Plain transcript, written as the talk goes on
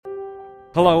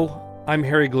Hello, I'm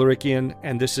Harry Glorikian,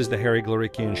 and this is The Harry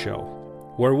Glorikian Show,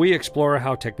 where we explore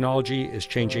how technology is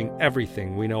changing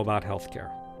everything we know about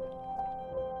healthcare.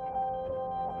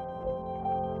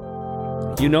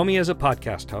 You know me as a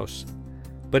podcast host,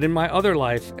 but in my other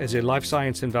life as a life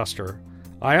science investor,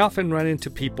 I often run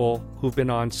into people who've been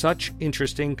on such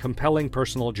interesting, compelling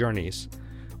personal journeys,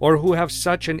 or who have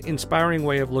such an inspiring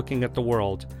way of looking at the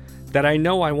world, that I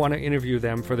know I want to interview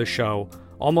them for the show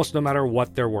almost no matter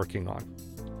what they're working on.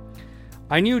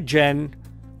 I knew Jen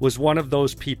was one of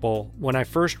those people when I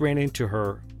first ran into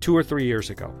her 2 or 3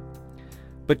 years ago.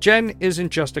 But Jen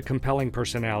isn't just a compelling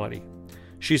personality.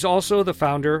 She's also the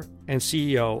founder and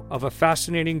CEO of a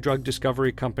fascinating drug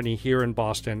discovery company here in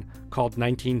Boston called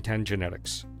 1910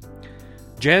 Genetics.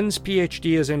 Jen's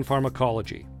PhD is in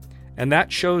pharmacology, and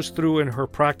that shows through in her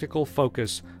practical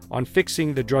focus on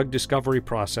fixing the drug discovery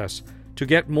process to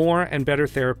get more and better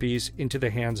therapies into the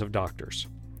hands of doctors.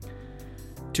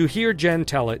 To hear Jen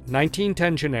tell it,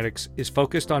 1910 Genetics is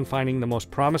focused on finding the most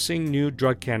promising new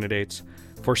drug candidates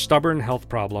for stubborn health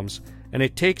problems, and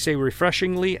it takes a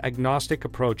refreshingly agnostic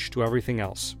approach to everything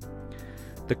else.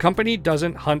 The company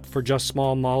doesn't hunt for just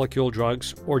small molecule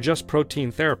drugs or just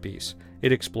protein therapies.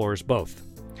 It explores both.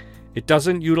 It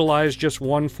doesn't utilize just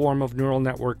one form of neural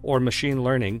network or machine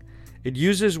learning. It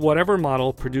uses whatever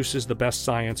model produces the best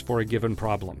science for a given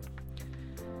problem.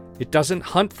 It doesn't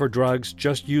hunt for drugs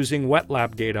just using wet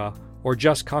lab data or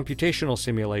just computational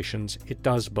simulations. It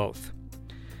does both.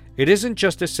 It isn't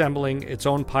just assembling its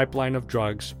own pipeline of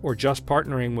drugs or just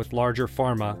partnering with larger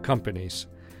pharma companies.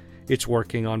 It's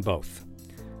working on both.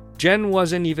 Jen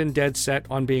wasn't even dead set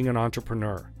on being an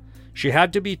entrepreneur. She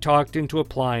had to be talked into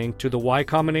applying to the Y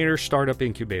Combinator startup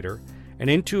incubator and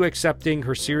into accepting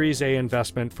her Series A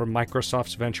investment from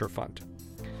Microsoft's venture fund.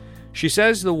 She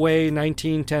says the way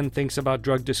 1910 thinks about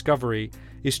drug discovery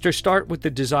is to start with the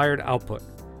desired output,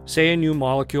 say a new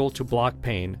molecule to block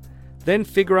pain, then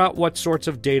figure out what sorts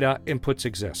of data inputs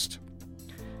exist.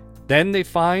 Then they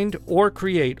find or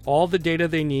create all the data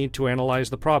they need to analyze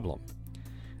the problem.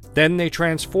 Then they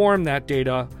transform that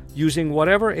data using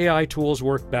whatever AI tools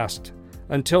work best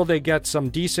until they get some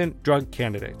decent drug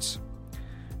candidates.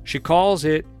 She calls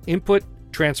it input,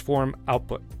 transform,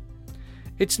 output.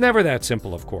 It's never that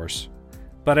simple, of course,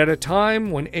 but at a time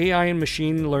when AI and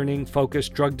machine learning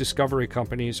focused drug discovery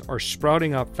companies are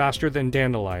sprouting up faster than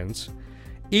dandelions,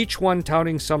 each one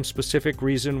touting some specific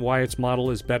reason why its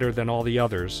model is better than all the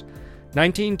others,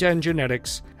 1910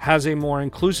 Genetics has a more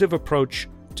inclusive approach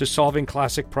to solving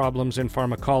classic problems in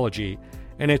pharmacology,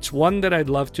 and it's one that I'd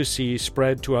love to see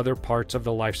spread to other parts of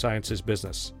the life sciences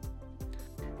business.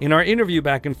 In our interview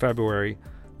back in February,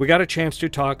 we got a chance to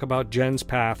talk about Jen's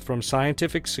path from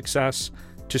scientific success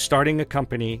to starting a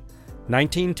company,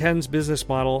 1910's business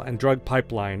model and drug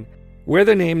pipeline, where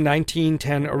the name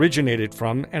 1910 originated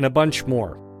from, and a bunch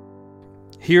more.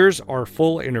 Here's our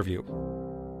full interview.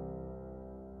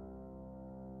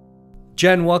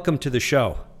 Jen, welcome to the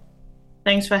show.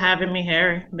 Thanks for having me,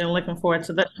 Harry. Been looking forward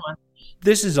to this one.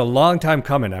 This is a long time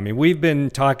coming. I mean, we've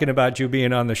been talking about you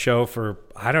being on the show for,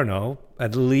 I don't know,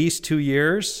 at least 2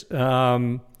 years.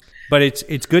 But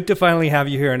it's good to finally have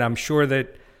you here, and I'm sure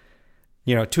that,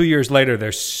 2 years later,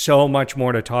 there's so much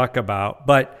more to talk about.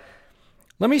 But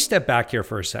let me step back here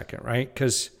for a second, right?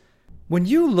 Because when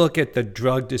you look at the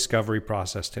drug discovery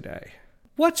process today,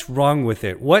 what's wrong with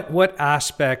it? What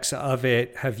aspects of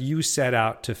it have you set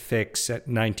out to fix at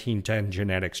 1910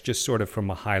 Genetics, just sort of from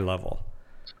a high level?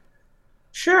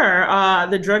 Sure.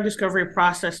 The drug discovery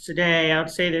process today, I would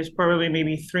say there's probably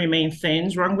maybe 3 main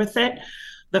things wrong with it.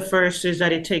 The first is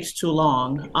that it takes too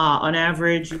long. On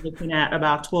average, you're looking at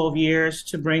about 12 years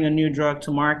to bring a new drug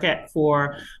to market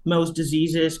for most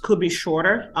diseases. Could be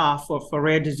shorter for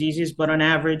rare diseases, but on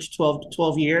average,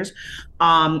 12 years.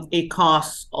 It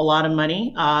costs a lot of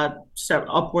money, so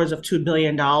upwards of $2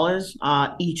 billion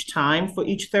each time for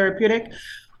each therapeutic.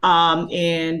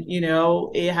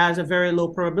 It has a very low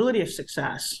probability of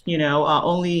success.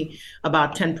 Only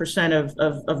about 10%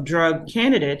 of drug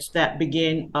candidates that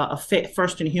begin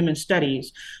first in human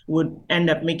studies would end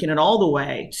up making it all the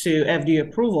way to FDA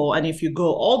approval. And if you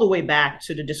go all the way back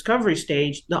to the discovery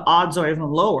stage, the odds are even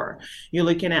lower. You're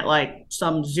looking at like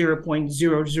some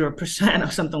 0.00%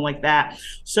 or something like that.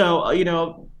 So,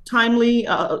 timely,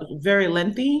 very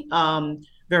lengthy,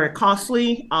 very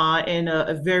costly, and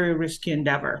a very risky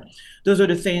endeavor. Those are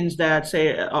the things that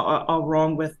say are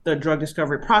wrong with the drug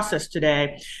discovery process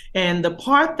today. And the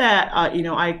part that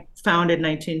I founded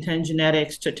 1910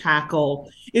 Genetics to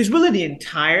tackle is really the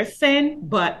entire thing,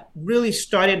 but really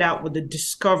started out with the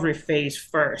discovery phase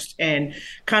first and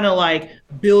kind of like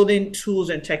building tools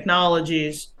and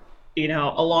technologies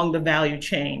along the value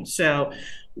chain. So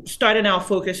starting out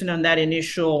focusing on that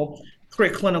initial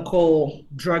preclinical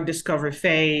drug discovery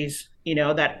phase,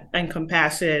 that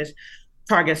encompasses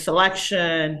target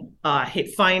selection,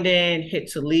 hit finding, hit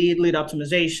to lead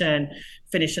optimization,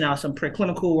 finishing out some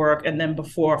preclinical work, and then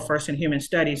before first in human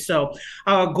studies. So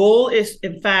our goal is,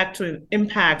 in fact, to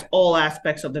impact all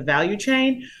aspects of the value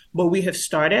chain, but we have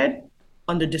started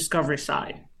on the discovery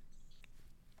side.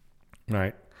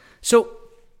 Right. So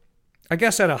I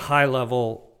guess at a high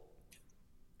level,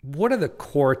 what are the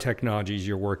core technologies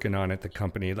you're working on at the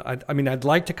company? I mean, I'd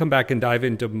like to come back and dive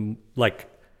into like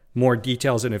more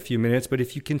details in a few minutes, but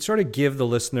if you can sort of give the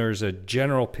listeners a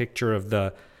general picture of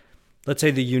let's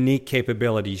say the unique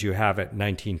capabilities you have at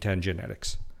 1910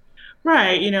 Genetics.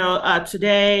 Right.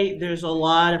 Today there's a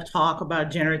lot of talk about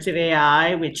generative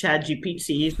AI with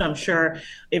ChatGPT. So I'm sure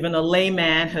even a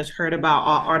layman has heard about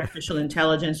artificial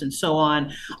intelligence and so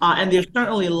on. And there's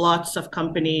certainly lots of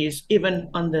companies, even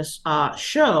on this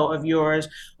show of yours,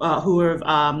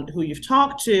 who you've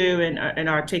talked to and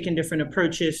are taking different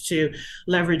approaches to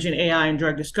leveraging AI in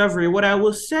drug discovery. What I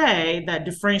will say that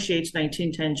differentiates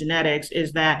 1910 Genetics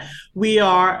is that we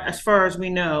are, as far as we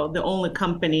know, the only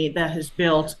company that has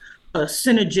built a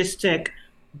synergistic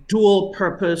dual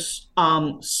purpose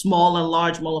small and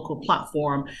large molecule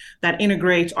platform that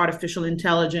integrates artificial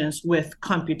intelligence with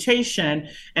computation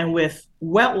and with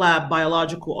wet lab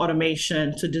biological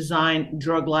automation to design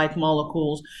drug-like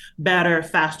molecules better,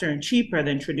 faster, and cheaper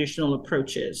than traditional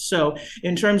approaches. So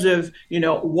in terms of,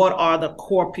 what are the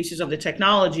core pieces of the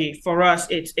technology, for us,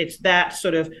 it's that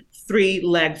sort of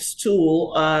three-legged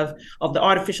stool of the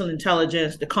artificial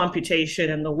intelligence, the computation,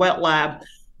 and the wet lab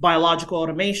biological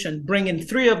automation, bringing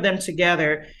three of them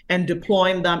together and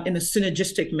deploying them in a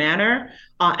synergistic manner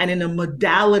and in a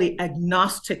modality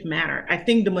agnostic manner. I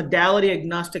think the modality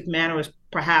agnostic manner is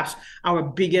perhaps our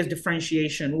biggest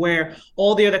differentiation, where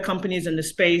all the other companies in the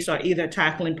space are either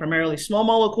tackling primarily small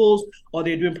molecules or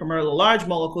they're doing primarily large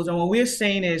molecules. And what we're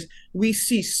saying is we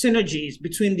see synergies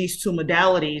between these two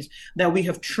modalities that we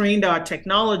have trained our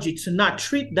technology to not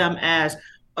treat them as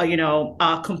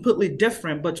completely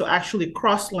different, but to actually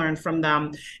cross-learn from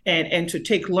them and to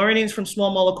take learnings from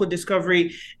small molecule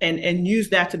discovery and use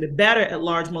that to be better at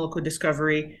large molecule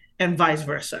discovery and vice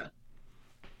versa.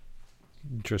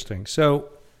 Interesting. So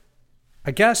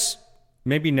I guess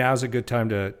maybe now's a good time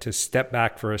to step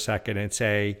back for a second and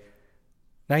say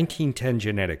 1910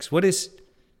 Genetics.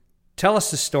 Tell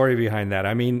us the story behind that.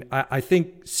 I mean, I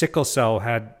think sickle cell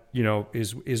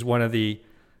is one of the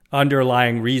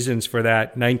underlying reasons for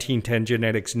that 1910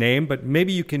 Genetics name, but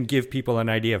maybe you can give people an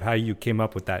idea of how you came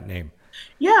up with that name.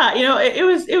 Yeah, it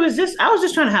was just, I was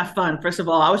just trying to have fun. First of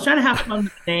all, I was trying to have fun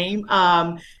with the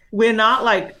name. We're not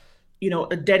like,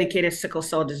 a dedicated sickle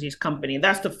cell disease company.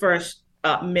 That's the first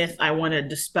myth I want to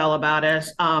dispel about us.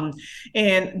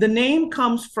 And the name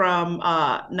comes from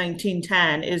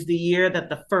 1910 is the year that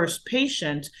the first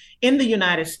patient in the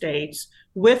United States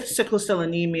with sickle cell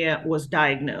anemia was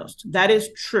diagnosed. That is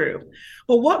true.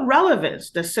 But what relevance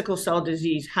does sickle cell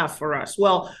disease have for us?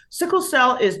 Well, sickle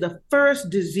cell is the first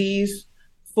disease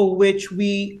for which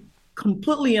we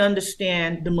completely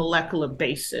understand the molecular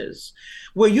basis,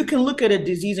 where you can look at a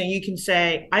disease and you can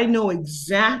say, I know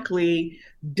exactly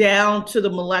down to the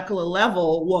molecular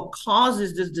level what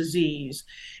causes this disease.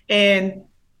 And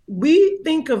we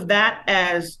think of that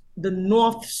as the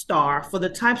North Star for the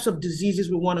types of diseases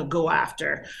we want to go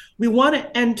after. We want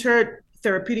to enter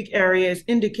therapeutic areas,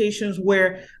 indications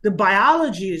where the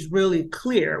biology is really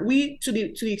clear. We, to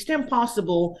the extent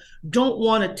possible, don't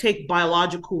want to take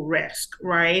biological risk,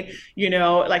 right?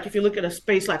 Like if you look at a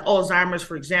space like Alzheimer's,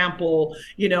 for example,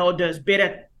 does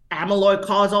beta amyloid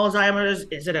cause Alzheimer's?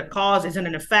 Is it a cause? Is it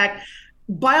an effect?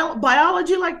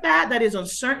 Biology like that is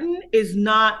uncertain, is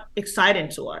not exciting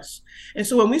to us. And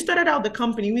so when we started out the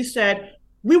company, we said,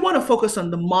 we want to focus on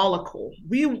the molecule.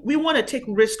 We want to take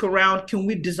risk around, can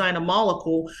we design a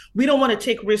molecule? We don't want to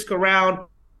take risk around,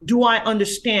 do I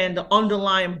understand the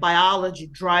underlying biology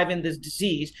driving this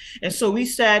disease? And so we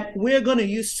said, we're going to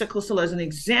use sickle cell as an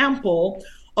example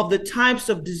of the types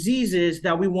of diseases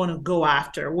that we want to go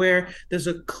after, where there's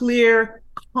a clear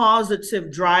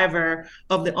causative driver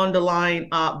of the underlying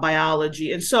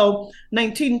biology. And so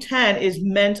 1910 is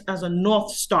meant as a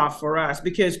North Star for us,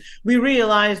 because we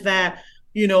realize that,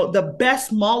 the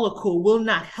best molecule will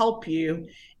not help you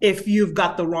if you've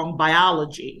got the wrong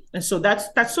biology. And so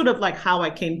that's sort of like how I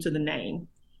came to the name.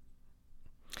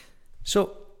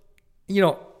 So,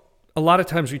 a lot of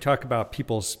times we talk about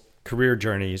people's career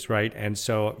journeys, right? And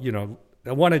so,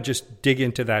 I want to just dig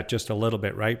into that just a little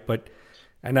bit, right? But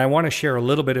And I want to share a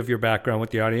little bit of your background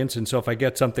with the audience. And so if I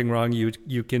get something wrong,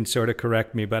 you can sort of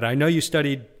correct me. But I know you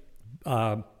studied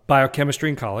biochemistry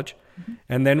in college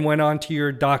and then went on to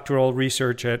your doctoral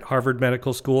research at Harvard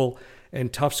Medical School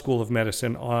and Tufts School of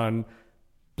Medicine on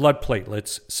blood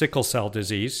platelets, sickle cell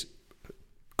disease,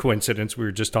 coincidence, we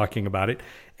were just talking about it,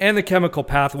 and the chemical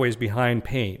pathways behind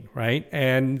pain, right?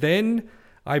 And then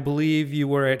I believe you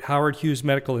were at Howard Hughes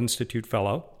Medical Institute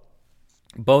fellow,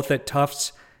 both at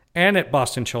Tufts and at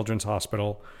Boston Children's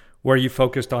Hospital, where you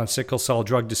focused on sickle cell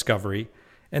drug discovery.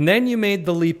 And then you made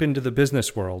the leap into the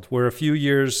business world, where a few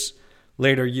years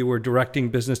later you were directing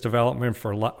business development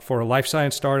for a life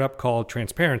science startup called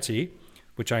Transparency,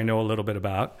 which I know a little bit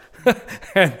about.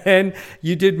 And then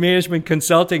you did management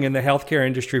consulting in the healthcare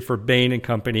industry for Bain and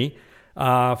Company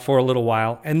for a little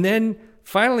while. And then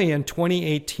finally in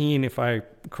 2018, if I'm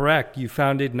correct, you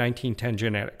founded 1910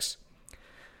 Genetics.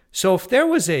 So if there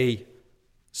was a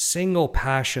single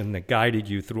passion that guided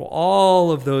you through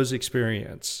all of those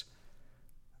experiences,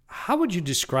 how would you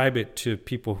describe it to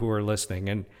people who are listening?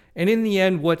 And in the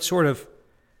end, what sort of,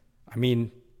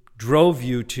 drove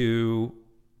you to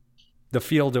the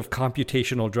field of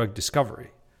computational drug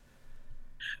discovery?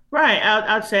 Right.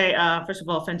 I'd say, first of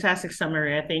all, fantastic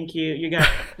summary. I think you got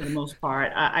it for the most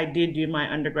part. I did do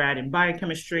my undergrad in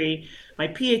biochemistry. My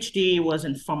PhD was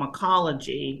in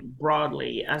pharmacology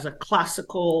broadly as a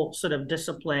classical sort of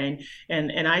discipline.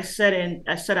 And I set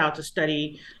out to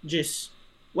study just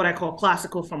what I call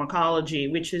classical pharmacology,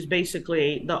 which is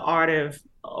basically the art of,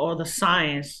 or the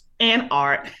science and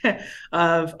art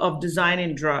of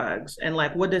designing drugs, and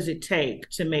like, what does it take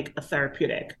to make a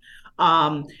therapeutic?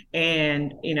 And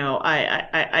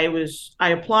I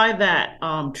applied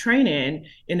that training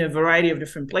in a variety of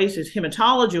different places.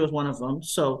 Hematology was one of them.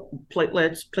 So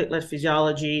platelet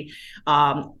physiology,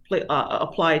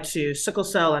 applied to sickle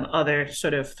cell and other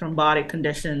sort of thrombotic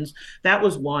conditions. That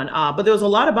was one. But there was a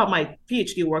lot about my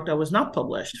PhD work that was not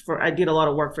published. I did a lot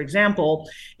of work, for example,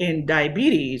 in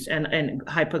diabetes and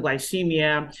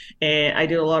hypoglycemia, and I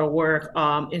did a lot of work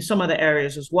in some other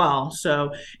areas as well.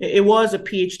 So it was a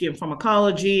PhD in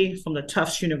pharmacology from the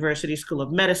Tufts University School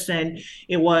of Medicine.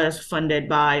 It was funded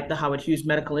by the Howard Hughes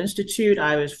Medical Institute.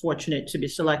 I was fortunate to be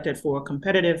selected for a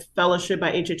competitive fellowship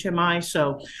by HHMI.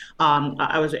 So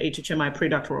I was an HHMI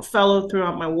pre-doctoral fellow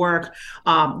throughout my work.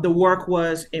 The work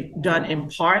was done in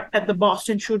part at the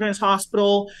Boston Children's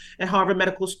Hospital at Harvard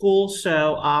Medical School.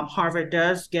 So Harvard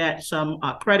does get some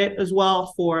credit as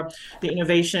well for the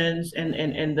innovations and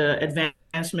the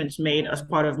advancements made as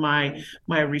part of my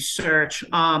research.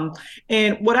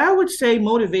 And what I would say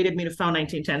motivated me to found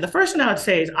 1910. The first thing I would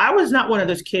say is I was not one of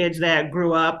those kids that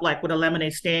grew up like with a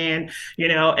lemonade stand,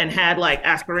 and had like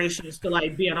aspirations to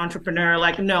like be an entrepreneur.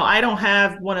 Like, no, I don't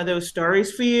have one of those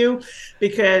stories for you,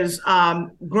 because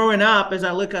growing up, as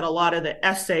I look at a lot of the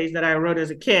essays that I wrote as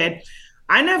a kid,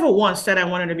 I never once said I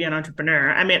wanted to be an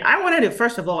entrepreneur. I mean, I wanted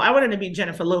to be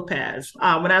Jennifer Lopez.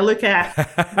 When I look at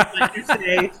my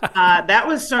essays, that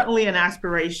was certainly an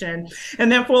aspiration.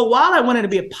 And then for a while, I wanted to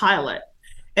be a pilot.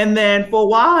 And then for a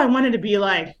while, I wanted to be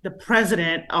like the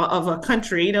president of a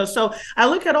country, So I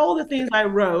look at all the things I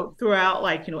wrote throughout,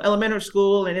 like, elementary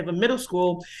school and even middle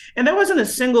school, and there wasn't a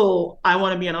single I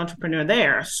want to be an entrepreneur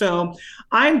there. So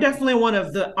I'm definitely one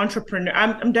of the entrepreneur.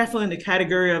 I'm definitely in the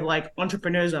category of like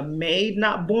entrepreneurs are made,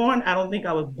 not born. I don't think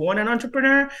I was born an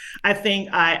entrepreneur. I think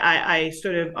I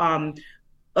sort of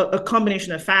a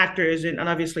combination of factors and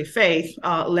obviously faith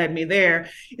led me there.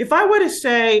 If I were to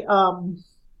say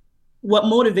what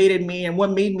motivated me and what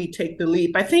made me take the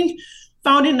leap, I think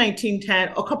found in 1910,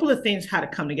 a couple of things had to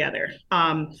come together.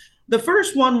 The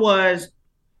first one was,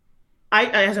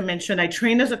 as I mentioned, I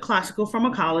trained as a classical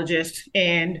pharmacologist,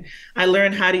 and I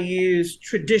learned how to use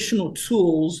traditional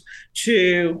tools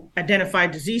to identify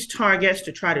disease targets,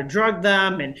 to try to drug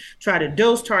them and try to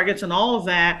dose targets and all of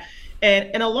that.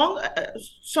 And along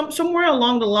somewhere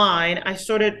along the line, I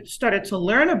started to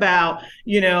learn about,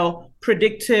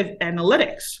 predictive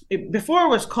analytics. Before it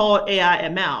was called AI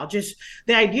ML, just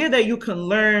the idea that you can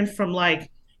learn from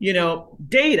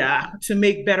data to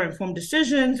make better informed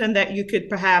decisions, and that you could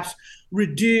perhaps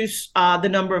reduce the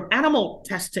number of animal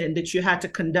testing that you had to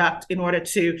conduct in order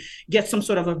to get some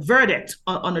sort of a verdict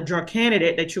on a drug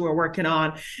candidate that you were working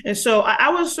on. And so I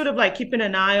was sort of like keeping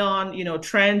an eye on,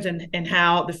 trends and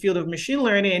how the field of machine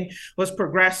learning was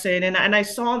progressing. And I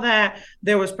saw that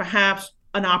there was perhaps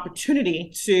an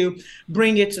opportunity to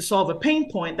bring it to solve a pain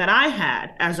point that I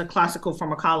had as a classical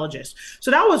pharmacologist.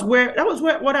 So that was where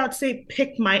what I would say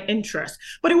piqued my interest.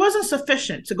 But it wasn't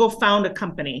sufficient to go found a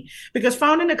company, because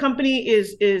founding a company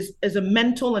is a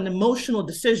mental and emotional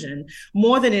decision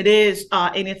more than it is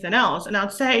anything else. And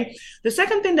I'd say the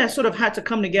second thing that sort of had to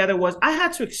come together was I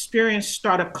had to experience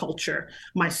startup culture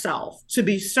myself to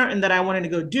be certain that I wanted to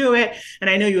go do it. And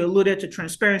I know you alluded to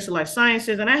Transparency Life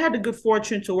Sciences, and I had the good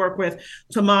fortune to work with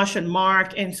Tomasz and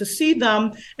Mark, and to see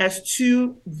them as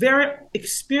two very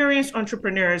experienced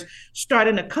entrepreneurs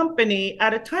starting a company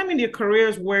at a time in their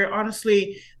careers where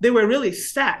honestly they were really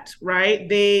set, right?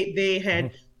 They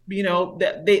had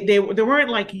they weren't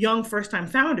like young first-time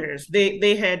founders.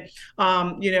 They had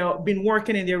been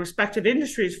working in their respective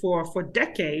industries for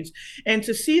decades, and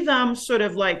to see them sort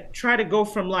of like try to go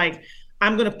from like,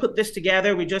 I'm going to put this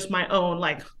together with just my own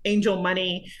like angel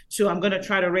money, to I'm going to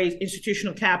try to raise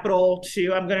institutional capital,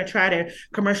 to I'm going to try to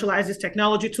commercialize this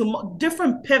technology, to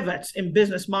different pivots in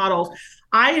business models.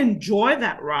 I enjoy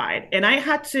that ride, and I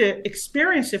had to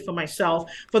experience it for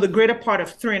myself for the greater part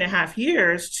of 3.5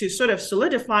 years to sort of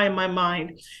solidify in my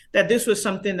mind that this was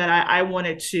something that I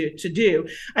wanted to do.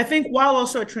 I think while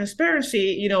also at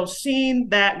Transparency, seeing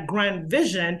that grand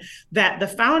vision that the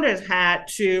founders had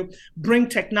to bring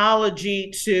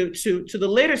technology to the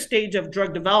later stage of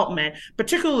drug development,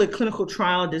 particularly clinical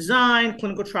trial design,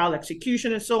 clinical trial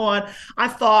execution, and so on, I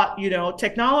thought,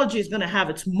 technology is going to have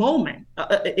its moment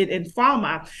in pharma.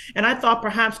 And I thought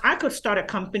perhaps I could start a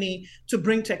company to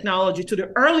bring technology to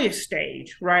the earliest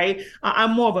stage, right?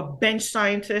 I'm more of a bench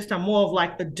scientist. I'm more of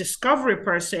like a discovery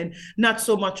person, not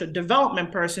so much a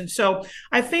development person. So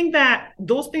I think that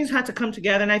those things had to come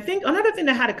together. And I think another thing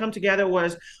that had to come together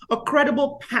was a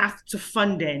credible path to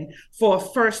funding for a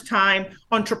first-time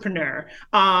entrepreneur.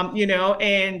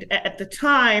 And at the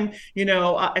time,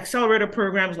 accelerator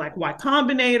programs like Y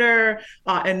Combinator,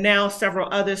 and now several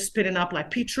others spinning up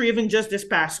like Petrie, even just this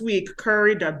past week,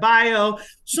 Curry.bio,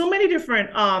 so many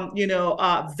different,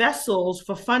 vessels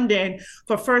for funding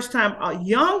for first-time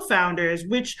young founders,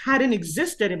 which hadn't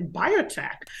existed in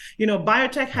biotech.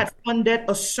 Biotech had funded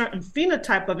a certain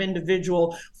phenotype of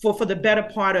individual for the better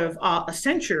part of a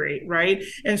century, right?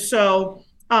 And so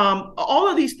all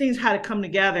of these things had to come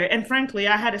together. And frankly,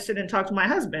 I had to sit and talk to my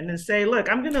husband and say,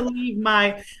 look, I'm going to leave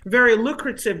my very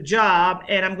lucrative job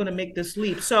and I'm going to make this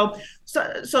leap. So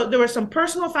there were some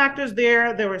personal factors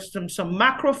there. There were some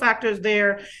macro factors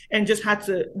there, and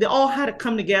they all had to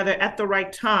come together at the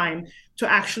right time to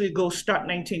actually go start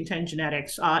 1910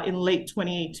 Genetics in late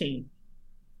 2018.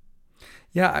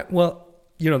 Yeah, well,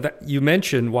 that you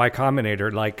mentioned Y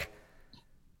Combinator, like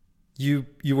you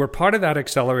were part of that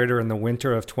accelerator in the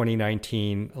winter of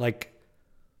 2019. Like,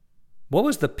 what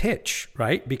was the pitch,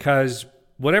 right? Because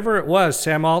whatever it was,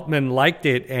 Sam Altman liked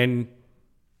it and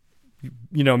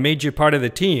made you part of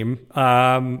the team.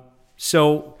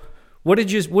 So what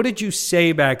did you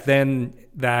say back then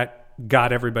that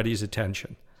got everybody's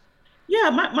attention? Yeah,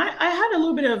 I had a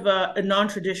little bit of a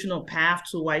non-traditional path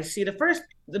to YC.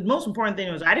 The most important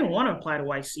thing was I didn't want to apply to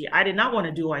YC. I did not want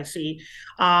to do YC.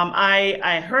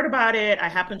 I heard about it. I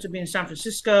happened to be in San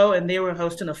Francisco, and they were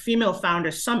hosting a female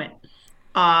founder summit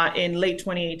in late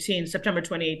 2018, September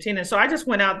 2018. And so I just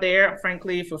went out there,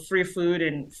 frankly, for free food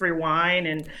and free wine.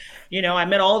 And, I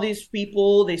met all these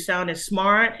people. They sounded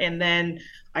smart. And then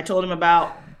I told them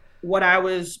about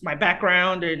my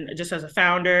background and just as a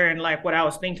founder and like what I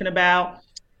was thinking about.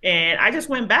 And I just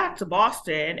went back to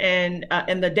Boston,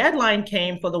 and the deadline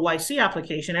came for the YC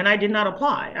application, and I did not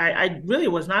apply. I really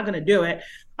was not going to do it.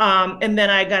 And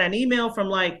then I got an email from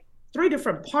like 3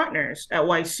 different partners at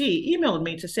YC, emailed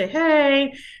me to say,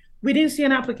 hey, we didn't see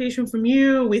an application from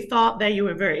you. We thought that you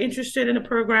were very interested in the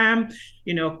program.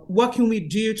 What can we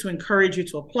do to encourage you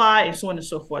to apply, and so on and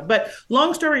so forth. But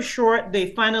long story short,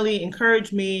 they finally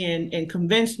encouraged me and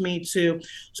convinced me to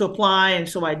apply. And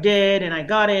so I did, and I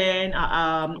got in,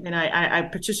 and I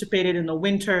participated in the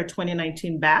winter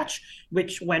 2019 batch,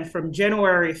 which went from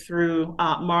January through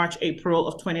March, April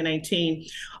of 2019.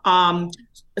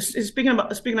 Speaking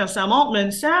of Sam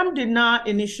Altman, Sam did not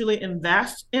initially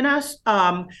invest in us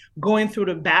going through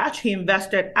the batch. He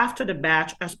invested after the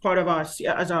batch as part of our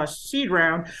seed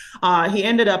round. He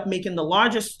ended up making the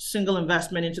largest single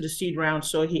investment into the seed round.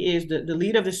 So he is the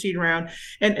lead of the seed round.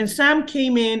 And Sam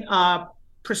came in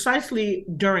precisely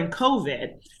during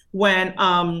COVID when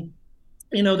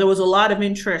there was a lot of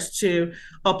interest to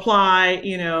apply,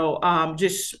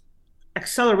 just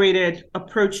accelerated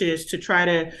approaches to try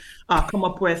to come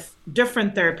up with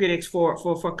different therapeutics for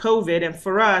COVID. And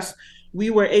for us, we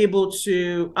were able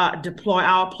to deploy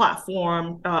our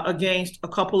platform against a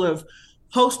couple of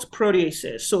host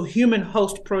proteases, so human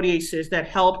host proteases that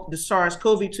helped the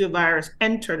SARS-CoV-2 virus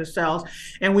enter the cells.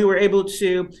 And we were able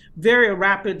to very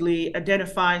rapidly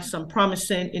identify some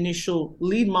promising initial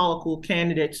lead molecule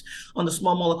candidates on the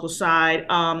small molecule side.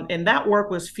 And that work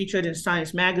was featured in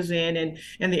Science Magazine, and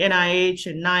the NIH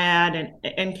and NIAID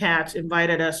and NCATS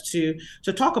invited us to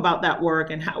talk about that work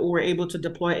and how we were able to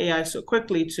deploy AI so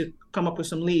quickly to come up with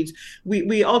some leads.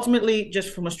 We ultimately,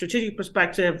 just from a strategic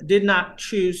perspective, did not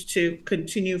choose to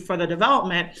continue further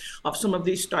development of some of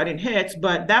these starting hits,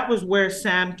 but that was where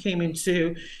Sam came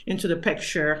into the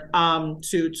picture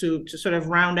to sort of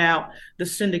round out the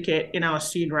syndicate in our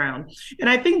seed round. And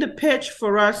I think the pitch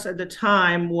for us at the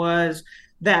time was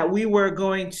that we were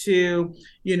going to,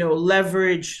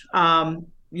 leverage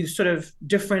sort of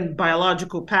different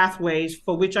biological pathways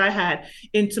for which I had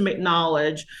intimate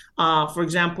knowledge. For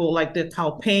example, like the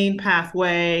calpain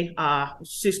pathway,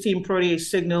 cysteine protease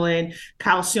signaling,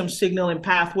 calcium signaling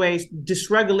pathways,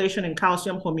 dysregulation in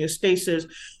calcium homeostasis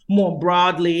more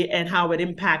broadly, and how it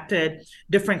impacted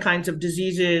different kinds of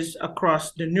diseases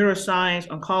across the neuroscience,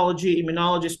 oncology,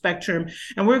 immunology spectrum.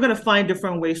 And we're going to find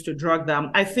different ways to drug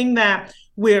them. I think that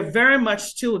we're very much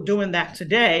still doing that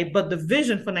today, but the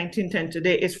vision for 1910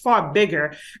 today is far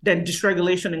bigger than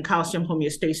dysregulation in calcium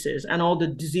homeostasis and all the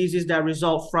diseases that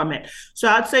result from it. So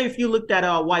I'd say if you looked at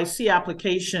our YC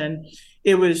application,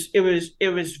 it was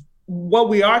what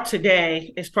we are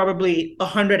today is probably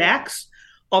 100x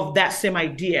of that same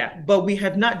idea, but we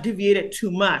have not deviated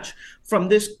too much from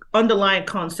this underlying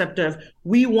concept of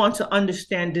we want to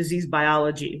understand disease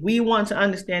biology. We want to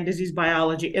understand disease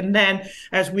biology. And then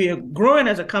as we are growing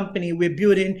as a company, we're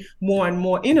building more and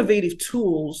more innovative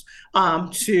tools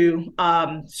to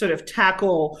sort of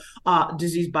tackle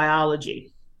disease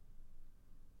biology.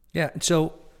 Yeah.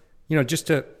 So, just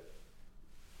to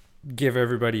give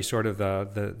everybody sort of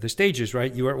the stages,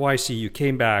 right? You were at YC, you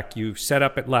came back, you set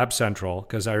up at Lab Central,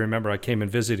 because I remember I came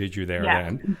and visited you there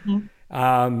then.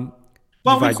 Mm-hmm.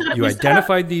 You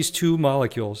identified these two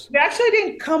molecules. We actually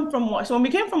didn't come from, so when we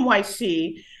came from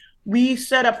YC, we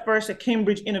set up first a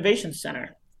Cambridge Innovation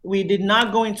Center. We did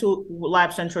not go into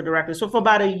Lab Central directly. So for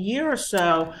about a year or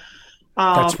so,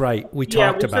 that's right. We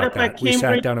talked about that. We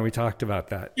sat down and we talked about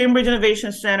that. Cambridge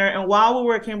Innovation Center. And while we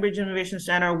were at Cambridge Innovation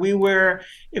Center, we were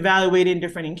evaluating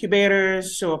different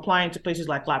incubators. So applying to places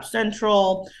like Lab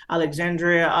Central,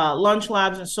 Alexandria Lunch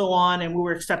Labs, and so on. And we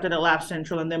were accepted at Lab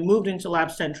Central and then moved into Lab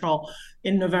Central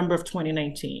in November of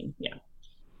 2019. Yeah.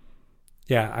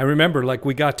 Yeah, I remember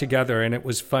we got together and it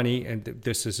was funny. And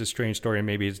this is a strange story and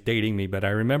maybe it's dating me, but I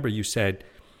remember you said,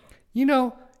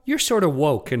 you're sort of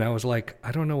woke. And I was like,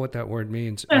 I don't know what that word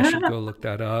means. I should go look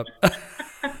that up.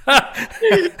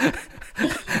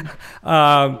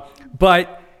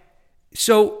 But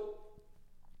so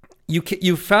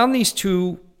you found these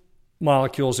two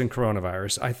molecules in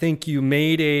coronavirus. I think you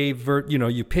made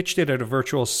you pitched it at a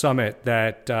virtual summit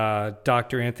that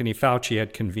Dr. Anthony Fauci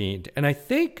had convened. And I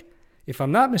think, if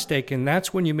I'm not mistaken,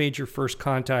 that's when you made your first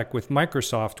contact with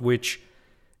Microsoft, which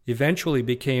eventually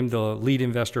became the lead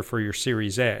investor for your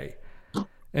Series A.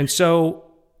 And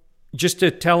so just to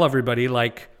tell everybody,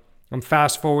 I'm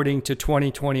fast forwarding to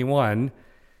 2021,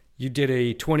 you did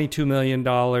a $22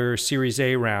 million Series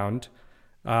A round.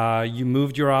 You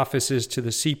moved your offices to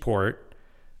the Seaport.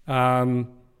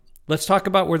 Let's talk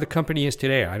about where the company is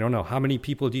today. I don't know. How many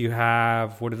people do you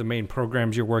have? What are the main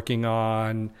programs you're working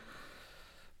on?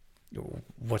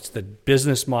 What's the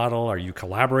business model? Are you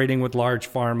collaborating with large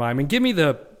pharma? I mean, give me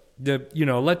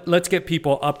let's get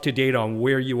people up to date on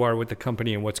where you are with the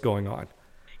company and what's going on.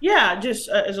 Yeah, just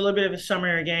as a little bit of a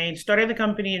summary again, started the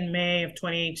company in May of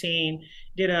 2018,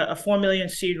 did a 4 million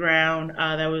seed round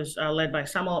that was led by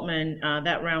Sam Altman.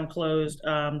 That round closed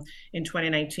in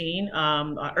 2019,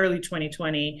 early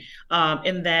 2020.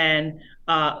 And then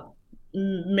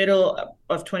middle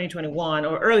of 2021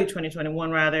 or early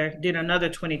 2021 rather, did another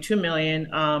 22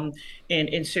 million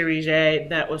in Series A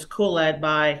that was co-led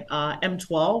by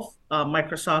M12,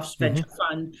 Microsoft's venture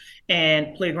fund,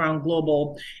 and Playground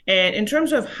Global. And in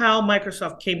terms of how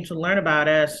Microsoft came to learn about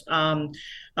us,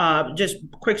 just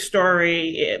quick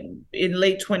story, in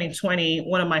late 2020,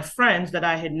 one of my friends that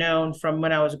I had known from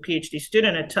when I was a PhD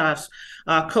student at Tufts,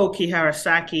 Koki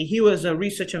Harasaki, he was a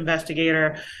research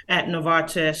investigator at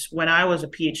Novartis when I was a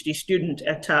PhD student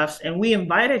at Tufts, and we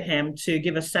invited him to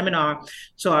give a seminar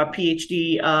to our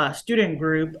PhD student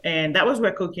group, and that was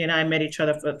where Koki and I met each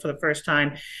other for the first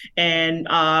time. And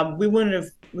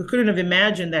we couldn't have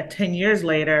imagined that 10 years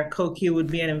later, Koki would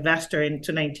be an investor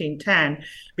into 1910,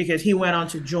 because he went on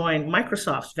to join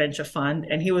Microsoft's venture fund.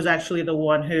 And he was actually the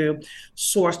one who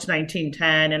sourced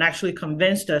 1910 and actually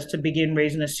convinced us to begin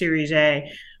raising a Series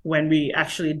A when we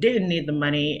actually didn't need the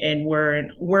money and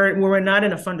we're not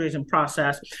in a fundraising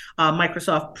process.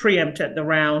 Microsoft preempted the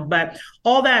round. But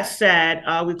all that said,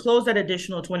 we closed that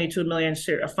additional 22 million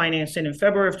financing in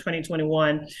February of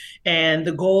 2021, and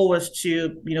the goal was to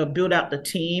build out the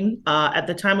team. At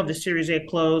the time of the Series A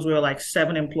close, we were like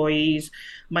 7 employees,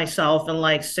 myself and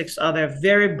like 6 other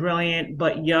very brilliant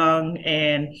but young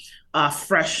and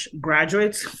fresh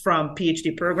graduates from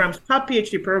PhD programs, top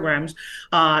PhD programs,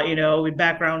 with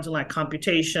backgrounds in like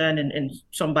computation and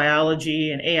some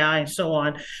biology and AI and so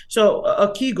on. So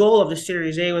a key goal of the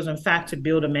Series A was in fact to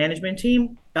build a management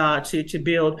team,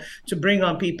 to bring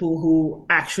on people who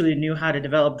actually knew how to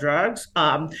develop drugs.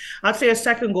 I'd say a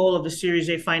second goal of the Series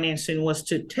A financing was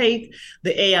to take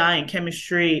the AI and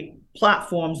chemistry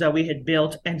platforms that we had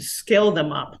built and scale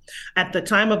them up. At the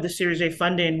time of the Series A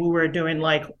funding, we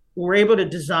were able to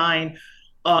design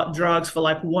drugs for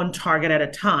like one target at a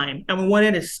time. And we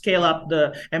wanted to scale up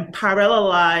and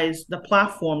parallelize the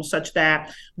platform such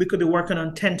that we could be working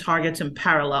on 10 targets in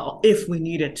parallel if we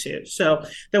needed to. So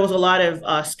there was a lot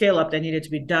of scale up that needed to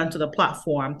be done to the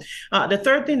platform. The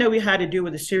third thing that we had to do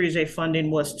with the Series A funding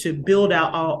was to build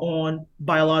out our own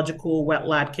biological wet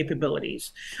lab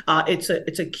capabilities. It's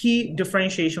a key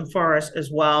differentiation for us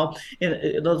as well.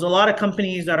 There's a lot of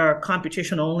companies that are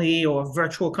computation only or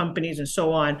virtual companies and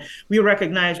so on. We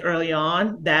recognize early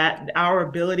on that our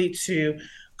ability to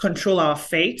control our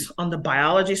fate on the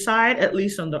biology side, at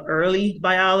least on the early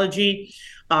biology,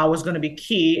 was going to be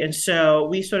key. And so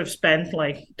we sort of spent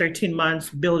like 13 months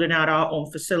building out our own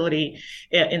facility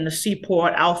in the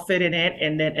seaport, outfitting it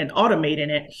and automating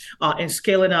it, and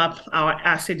scaling up our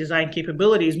assay design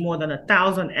capabilities more than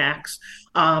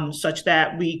 1,000x, such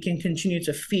that we can continue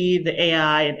to feed the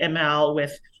AI and ML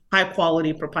with high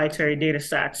quality proprietary data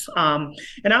sets.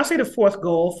 And I'll say the fourth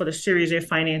goal for the Series A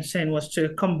financing was to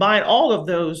combine all of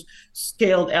those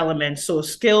scaled elements. So a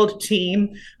scaled team,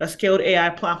 a scaled AI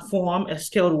platform, a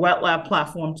scaled wet lab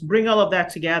platform, to bring all of that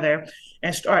together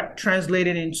and start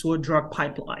translating into a drug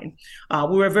pipeline.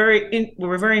 We were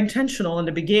very intentional in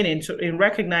the beginning in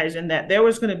recognizing that there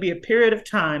was going to be a period of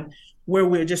time where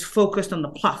we're just focused on the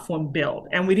platform build.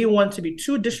 And we didn't want to be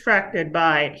too distracted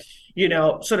by,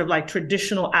 sort of like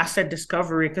traditional asset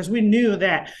discovery, because we knew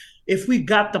that if we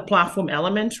got the platform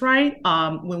elements right,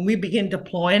 when we begin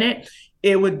deploying it,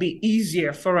 it would be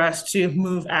easier for us to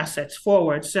move assets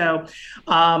forward. So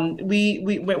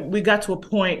we got to a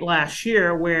point last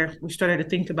year where we started to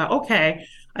think about, okay,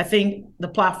 I think the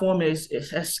platform has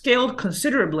scaled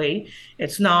considerably.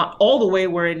 It's not all the way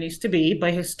where it needs to be,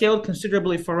 but it has scaled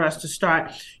considerably for us to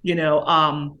start,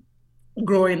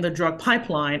 growing the drug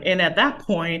pipeline. And at that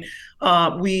point,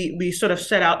 we sort of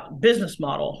set out business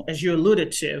model, as you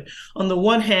alluded to. On the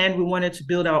one hand, we wanted to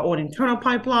build our own internal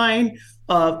pipeline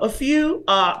of a few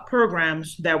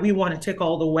programs that we want to take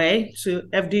all the way to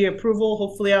FDA approval,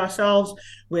 hopefully ourselves,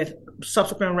 with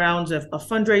subsequent rounds of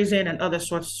fundraising and other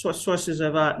sources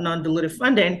of non-dilutive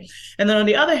funding. And then on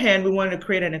the other hand, we wanted to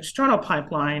create an external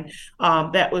pipeline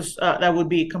that would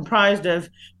be comprised of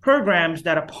programs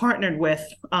that are partnered with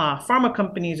pharma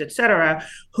companies, et cetera,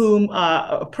 whom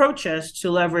approach us to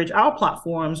leverage our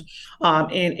platforms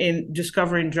in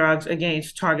discovering drugs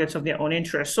against targets of their own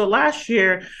interest. So last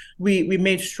year, we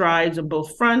made strides on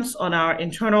both fronts. On our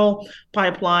internal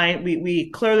pipeline, we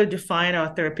clearly defined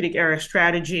our therapeutic area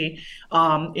strategy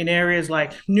in areas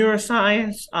like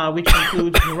neuroscience, which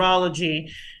includes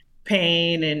neurology,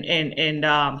 pain, and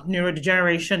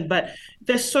neurodegeneration, but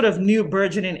this sort of new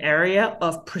burgeoning area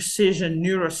of precision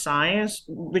neuroscience,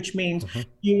 which means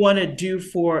you want to do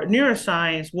for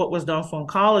neuroscience what was done for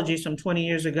oncology some 20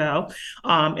 years ago.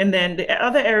 And then the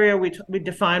other area we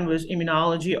defined was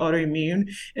immunology, autoimmune,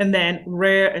 and then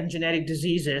rare and genetic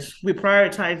diseases. We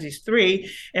prioritized these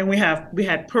three, and we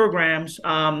had programs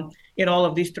in all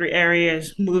of these three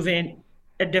areas moving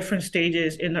at different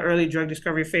stages in the early drug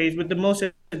discovery phase, with the most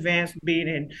advanced being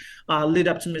in lead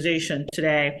optimization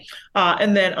today.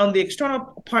 And then on the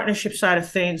external partnership side of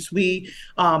things, we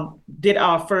did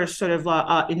our first sort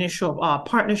of initial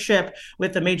partnership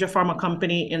with a major pharma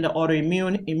company in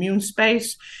the immune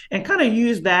space, and kind of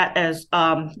use that as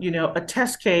a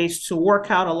test case to work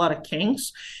out a lot of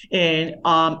kinks in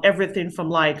everything from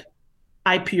like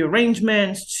IP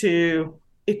arrangements to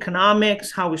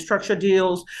economics, how we structure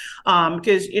deals,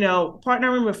 because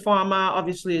partnering with pharma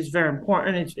obviously is very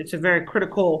important. It's a very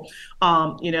critical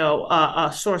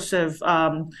source of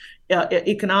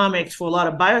economics for a lot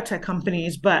of biotech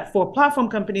companies, but for platform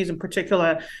companies in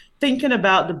particular, thinking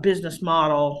about the business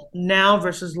model now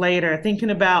versus later,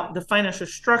 thinking about the financial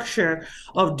structure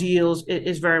of deals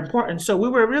is very important. So we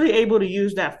were really able to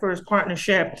use that first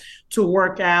partnership to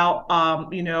work out,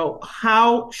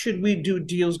 how should we do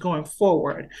deals going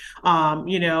forward,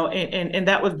 and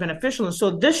that was beneficial. And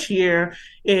so this year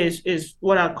is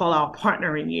what I call our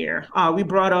partnering year. We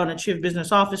brought on a chief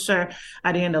business officer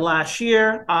at the end of last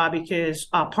year because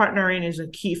partnering is a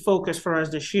key focus for us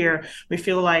this year. We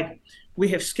feel like we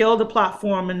have scaled the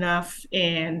platform enough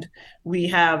and we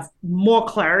have more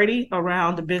clarity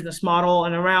around the business model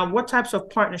and around what types of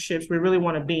partnerships we really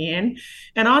want to be in.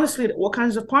 And honestly, what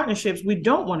kinds of partnerships we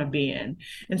don't want to be in.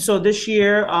 And so this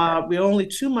year, we're only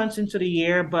 2 months into the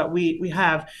year, but we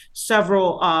have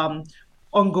several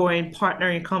ongoing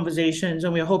partnering conversations,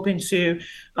 and we're hoping to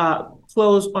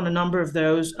close on a number of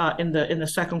those in the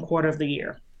second quarter of the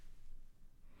year.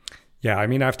 Yeah, I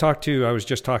mean, I was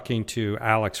just talking to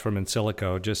Alex from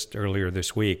InSilico just earlier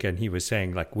this week, and he was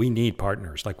saying, like, we need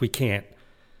partners. Like,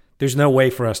 there's no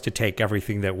way for us to take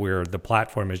everything that the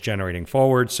platform is generating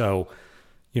forward. So,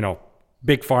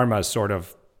 big pharma is sort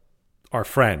of our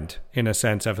friend in a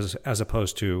sense as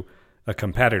opposed to a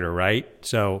competitor, right?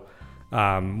 So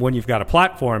when you've got a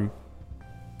platform,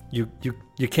 you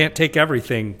can't take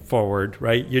everything forward,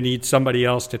 right? You need somebody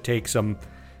else to take some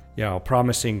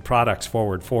promising products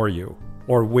forward for you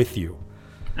or with you.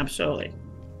 Absolutely.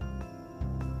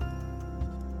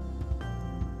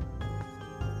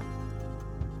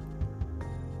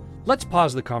 Let's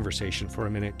pause the conversation for a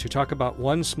minute to talk about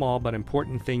one small but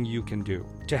important thing you can do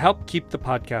to help keep the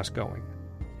podcast going.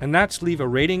 And that's leave a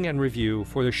rating and review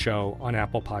for the show on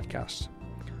Apple Podcasts.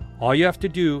 All you have to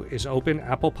do is open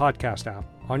Apple Podcast app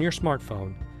on your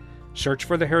smartphone, search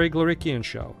for The Harry Glorikian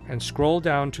Show, and scroll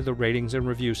down to the ratings and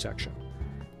review section.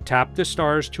 Tap the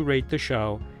stars to rate the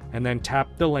show, and then tap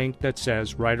the link that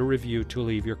says write a review to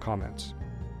leave your comments.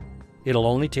 It'll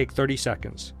only take 30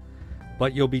 seconds,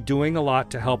 but you'll be doing a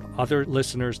lot to help other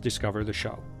listeners discover the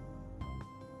show.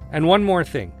 And one more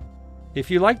thing. If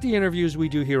you like the interviews we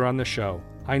do here on the show,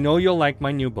 I know you'll like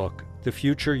my new book, The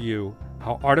Future You: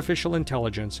 How Artificial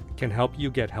Intelligence Can Help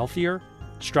You Get Healthier,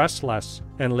 Stress Less,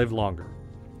 and Live Longer.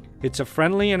 It's a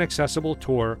friendly and accessible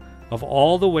tour of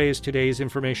all the ways today's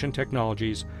information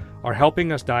technologies are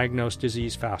helping us diagnose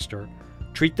disease faster,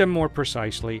 treat them more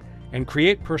precisely, and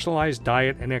create personalized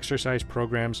diet and exercise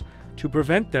programs to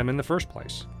prevent them in the first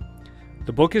place.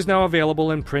 The book is now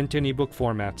available in print and ebook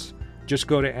formats. Just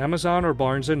go to Amazon or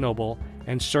Barnes & Noble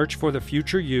and search for The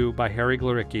Future You by Harry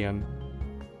Glorikian.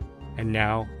 And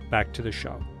now, back to the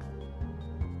show.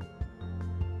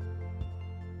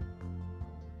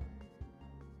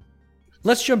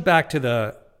 Let's jump back to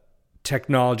the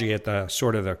technology at the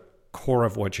sort of the core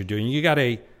of what you're doing. You got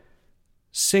a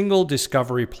single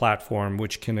discovery platform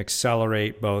which can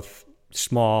accelerate both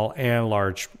small and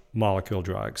large molecule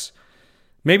drugs.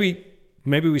 Maybe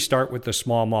we start with the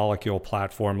small molecule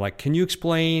platform. Like, can you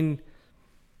explain,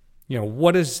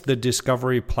 what does the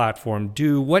discovery platform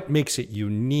do? What makes it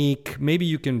unique? Maybe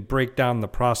you can break down the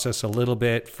process a little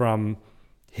bit from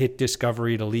hit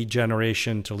discovery to lead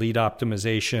generation to lead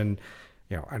optimization.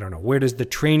 I don't know, where does the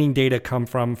training data come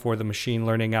from for the machine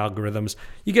learning algorithms?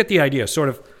 You get the idea. Sort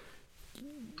of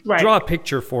draw a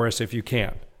picture for us if you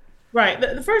can. Right.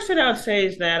 The first thing I would say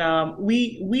is that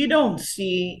we don't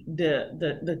see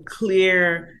the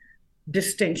clear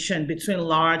distinction between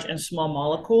large and small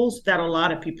molecules that a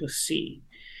lot of people see.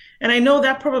 And I know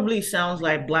that probably sounds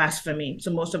like blasphemy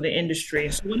to most of the industry.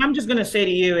 So what I'm just going to say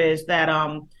to you is that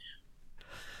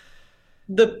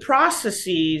the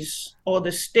processes or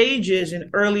the stages in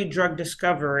early drug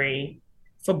discovery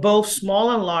for both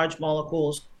small and large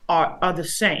molecules are the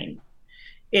same.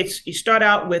 You start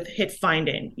out with hit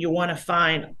finding. You want to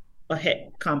find a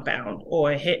hit compound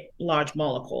or a hit large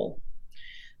molecule.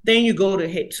 Then you go to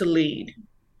hit to lead.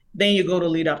 Then you go to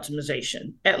lead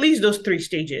optimization. At least those 3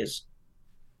 stages,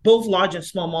 both large and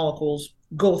small molecules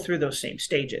go through those same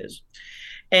stages.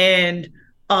 And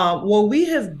what we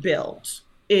have built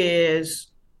is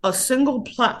a single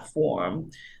platform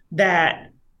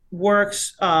that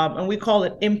works, and we call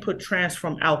it input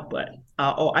transform output,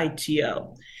 or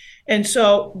ITO. And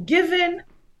so given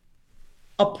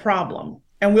a problem,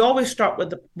 and we always start with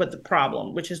the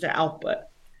problem, which is the output.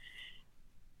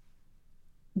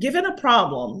 Given a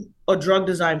problem, a drug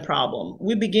design problem,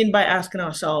 we begin by asking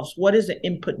ourselves, what is the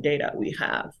input data we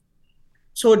have?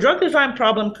 So a drug design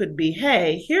problem could be,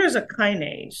 hey, here's a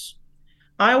kinase.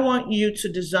 I want you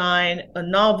to design a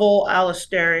novel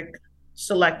allosteric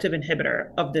selective inhibitor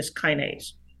of this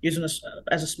kinase using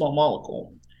as a small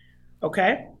molecule.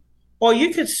 Okay? Or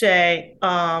you could say,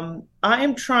 I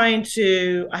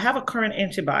have a current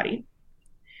antibody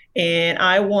and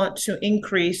I want to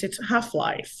increase its half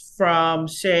life from,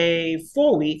 say,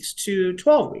 4 weeks to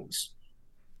 12 weeks.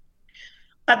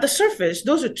 At the surface,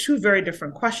 those are two very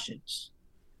different questions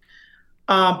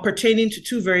pertaining to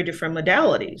two very different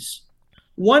modalities.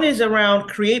 One is around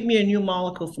create me a new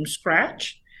molecule from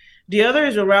scratch. The other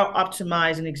is around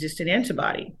optimize an existing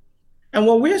antibody. And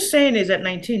what we're saying is at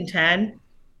 1910,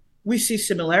 we see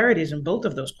similarities in both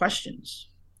of those questions.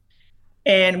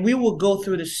 And we will go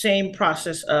through the same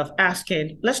process of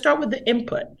asking, let's start with the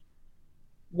input.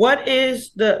 What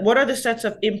are the sets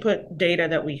of input data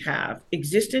that we have?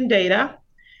 Existing data,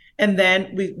 and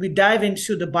then we dive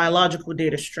into the biological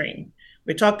data stream.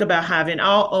 We talked about having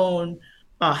our own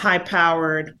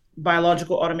high-powered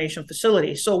biological automation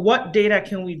facility. So what data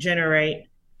can we generate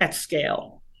at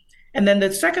scale? And then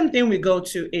the second thing we go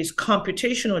to is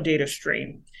computational data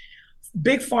stream.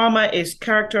 Big pharma is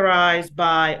characterized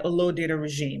by a low data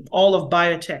regime. All of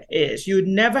biotech is. You would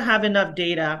never have enough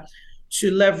data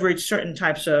to leverage certain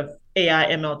types of AI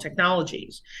ML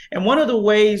technologies. And one of the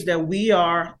ways that we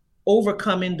are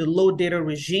overcoming the low data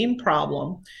regime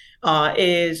problem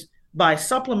is by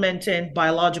supplementing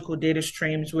biological data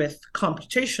streams with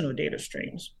computational data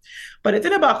streams. But the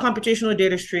thing about computational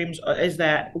data streams is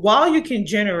that while you can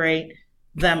generate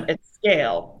them at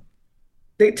scale,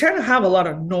 they tend to have a lot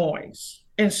of noise.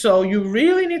 And so you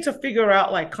really need to figure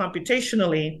out, like,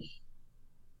 computationally,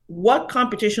 what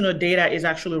computational data is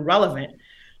actually relevant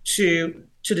to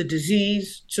the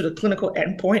disease, to the clinical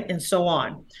endpoint, and so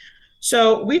on.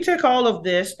 So we take all of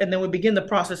this and then we begin the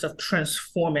process of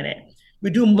transforming it. We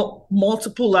do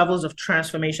multiple levels of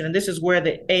transformation, and this is where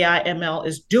the AI ML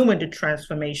is doing the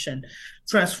transformation,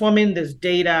 transforming this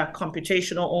data,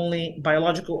 computational only,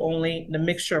 biological only, the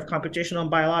mixture of computational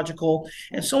and biological,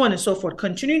 and so on and so forth,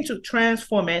 continuing to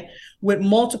transform it with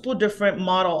multiple different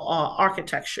model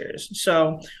architectures.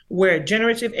 So where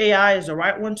generative AI is the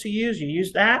right one to use, you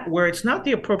use that. Where it's not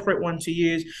the appropriate one to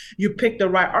use, you pick the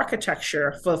right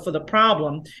architecture for the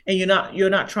problem, and you're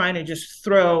not trying to just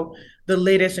throw the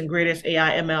latest and greatest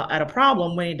AI ML at a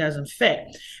problem when it doesn't fit.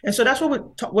 And so that's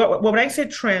what I say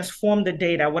transform the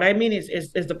data. What I mean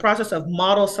is the process of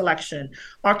model selection,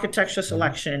 architecture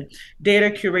selection, data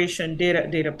curation,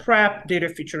 data prep, data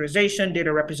featurization,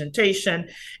 data representation,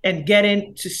 and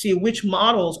getting to see which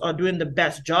models are doing the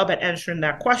best job at answering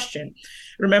that question.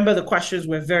 Remember, the questions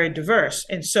were very diverse.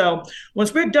 And so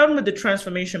once we're done with the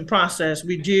transformation process,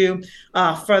 we do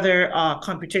further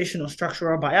computational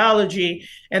structural biology,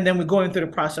 and then we're going through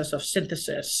the process of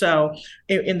synthesis. So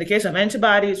in the case of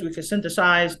antibodies, we can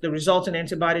synthesize the resulting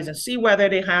antibodies and see whether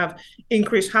they have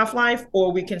increased half-life,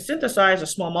 or we can synthesize the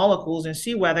small molecules and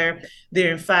see whether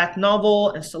they're in fact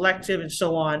novel and selective and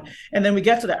so on. And then we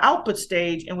get to the output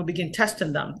stage and we begin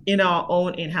testing them in our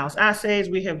own in-house assays.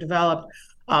 We have developed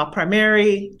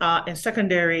primary and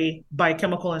secondary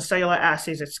biochemical and cellular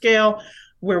assays at scale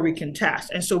where we can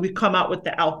test. And so we come out with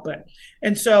the output.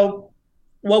 And so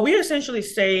what we're essentially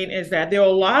saying is that there are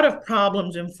a lot of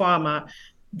problems in pharma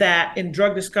that in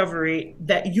drug discovery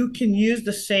that you can use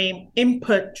the same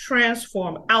input,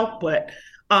 transform, output,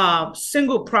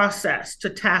 single process to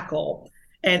tackle.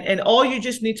 And all you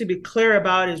just need to be clear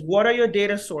about is what are your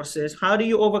data sources? How do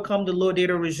you overcome the low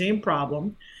data regime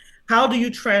problem? How do you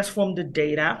transform the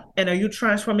data? And are you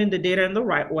transforming the data in the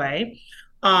right way?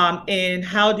 And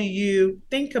how do you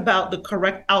think about the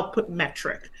correct output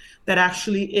metric that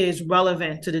actually is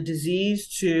relevant to the disease,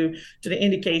 to the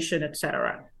indication, et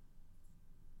cetera?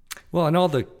 Well, and all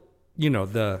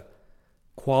the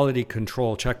quality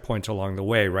control checkpoints along the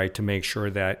way, right? To make sure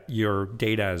that your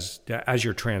data, as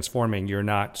you're transforming, you're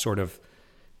not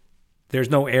there's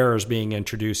no errors being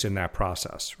introduced in that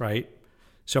process, right?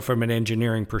 So from an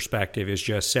engineering perspective, is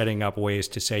just setting up ways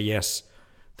to say, yes,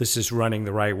 this is running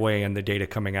the right way and the data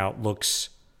coming out looks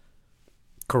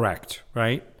correct,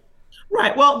 right?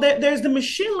 Right. Well, there's the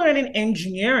machine learning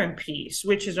engineering piece,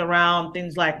 which is around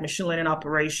things like machine learning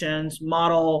operations,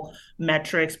 model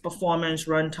metrics, performance,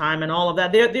 runtime, and all of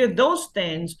that. There are those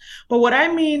things. But what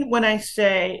I mean when I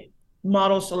say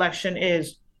model selection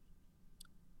is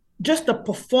just the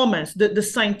performance, the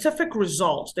scientific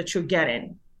results that you're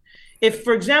getting. If,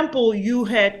 for example, you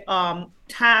had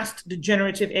tasked the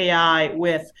generative AI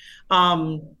with,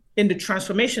 in the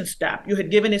transformation step, you had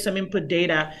given it some input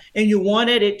data and you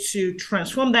wanted it to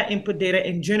transform that input data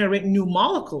and generate new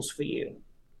molecules for you,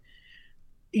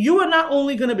 you are not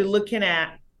only going to be looking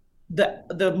at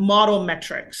the model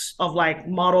metrics of like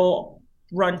model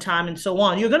runtime and so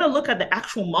on, you're going to look at the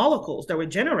actual molecules that were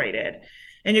generated.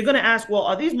 And you're going to ask, well,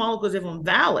 are these molecules even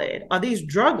valid? Are these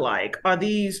drug-like? Are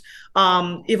these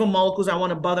even molecules I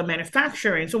want to bother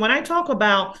manufacturing? So when I talk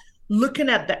about looking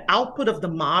at the output of the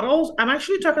models, I'm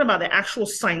actually talking about the actual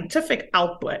scientific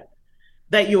output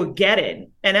that you're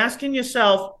getting and asking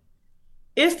yourself,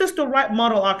 is this the right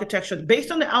model architecture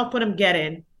based on the output I'm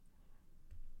getting?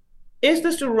 Is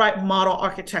this the right model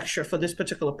architecture for this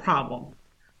particular problem?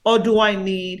 Or do I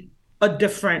need a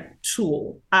different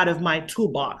tool out of my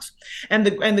toolbox? And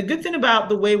the good thing about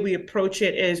the way we approach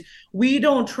it is we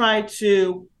don't try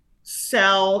to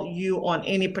sell you on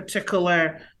any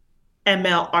particular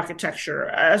ML architecture,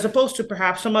 as opposed to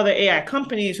perhaps some other AI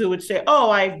companies who would say,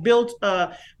 oh, I've built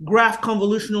a graph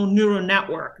convolutional neural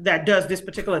network that does this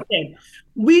particular thing.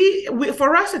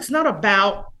 For us, it's not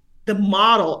about the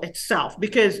model itself,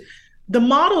 because the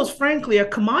models, frankly, are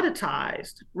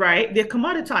commoditized, right? They're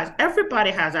commoditized.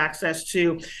 Everybody has access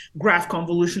to graph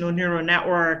convolutional neural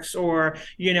networks or,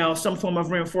 some form of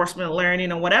reinforcement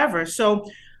learning or whatever. So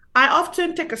I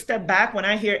often take a step back when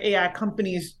I hear AI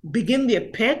companies begin their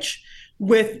pitch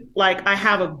with, like, I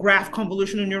have a graph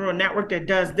convolutional neural network that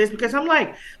does this, because I'm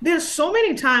like, there's so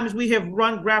many times we have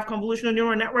run graph convolutional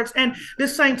neural networks and the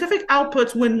scientific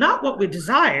outputs were not what we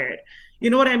desired. You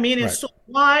know what I mean? Right. And so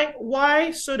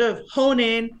why sort of hone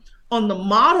in on the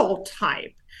model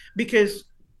type? Because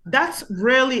that's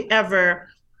rarely ever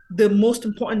the most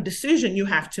important decision you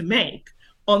have to make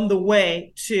on the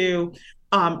way to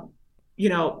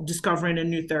discovering a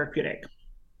new therapeutic.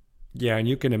 Yeah, and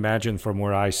you can imagine from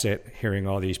where I sit hearing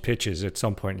all these pitches, at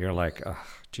some point you're like, oh,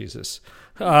 Jesus.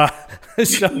 But,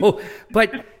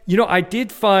 I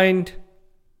did find,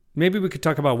 maybe we could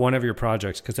talk about one of your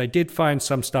projects, because I did find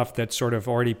some stuff that's sort of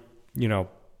already,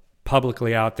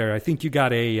 publicly out there. I think you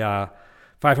got a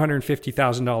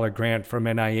 $550,000 grant from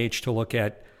NIH to look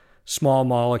at small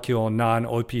molecule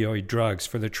non-opioid drugs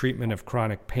for the treatment of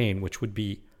chronic pain, which would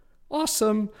be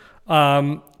awesome.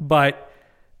 But,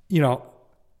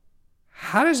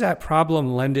 how does that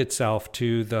problem lend itself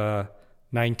to the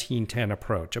 1910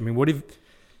 approach? I mean, what have,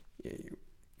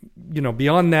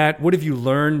 beyond that, what have you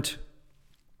learned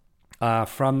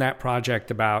from that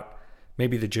project about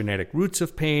maybe the genetic roots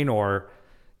of pain, or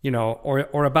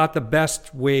about the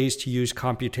best ways to use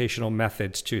computational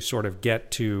methods to sort of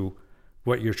get to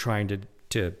what you're trying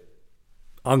to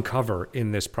uncover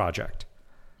in this project?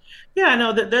 Yeah,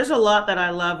 no, there's a lot that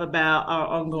I love about our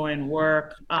ongoing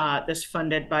work that's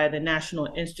funded by the National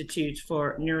Institutes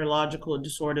for Neurological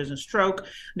Disorders and Stroke,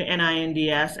 the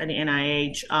NINDS, and the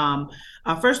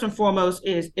NIH. First and foremost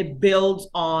is it builds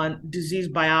on disease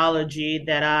biology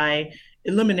that I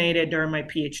eliminated during my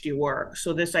PhD work.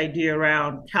 So this idea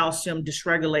around calcium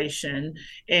dysregulation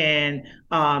and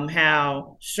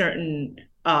how certain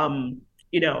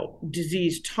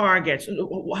disease targets,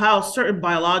 how certain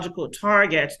biological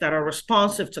targets that are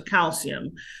responsive to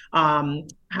calcium,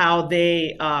 how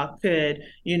they could,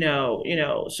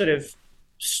 sort of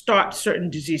start certain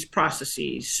disease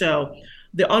processes. So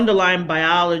the underlying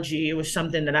biology was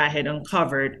something that I had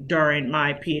uncovered during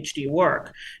my PhD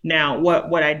work. Now,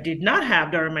 what I did not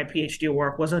have during my PhD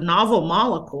work was a novel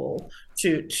molecule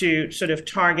to sort of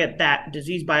target that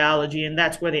disease biology, and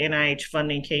that's where the NIH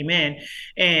funding came in.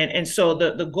 And so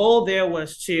the goal there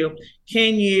was to,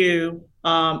 can you,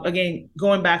 again,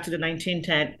 going back to the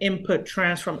 1910 input,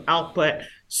 transform, output,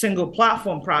 single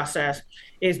platform process,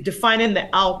 is defining the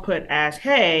output as,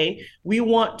 hey, we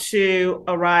want to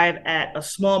arrive at a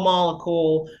small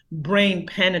molecule, brain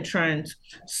penetrant,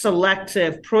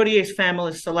 selective, protease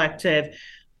family selective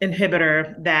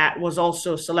inhibitor that was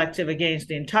also selective against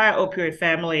the entire opioid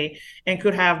family and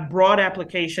could have broad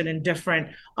application in different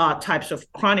types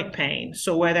of chronic pain.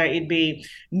 So whether it be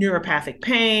neuropathic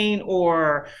pain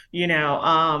or,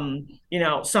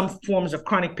 some forms of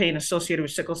chronic pain associated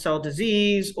with sickle cell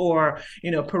disease, or,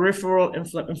 peripheral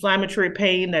inflammatory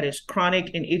pain that is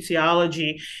chronic in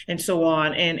etiology, and so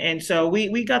on. And so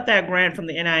we got that grant from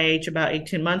the NIH about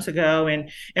 18 months ago,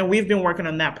 and we've been working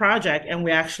on that project, and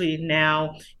we're actually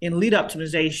now in lead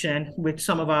optimization with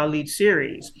some of our lead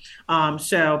series.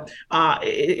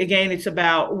 Again, it's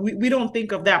about, we don't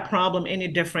think of that problem any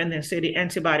different than, say, the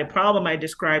antibody problem I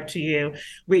described to you.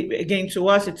 Again, to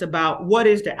us, it's about what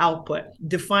is the output,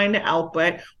 define the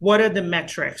output, what are the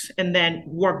metrics, and then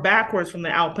work backwards from the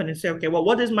output and say, okay, well,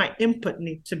 what does my input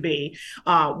need to be?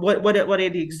 What are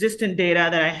the existing data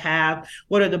that I have?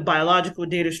 What are the biological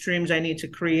data streams I need to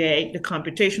create, the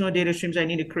computational data streams I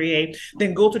need to create?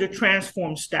 Then go to the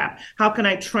transform step. How can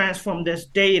I transform this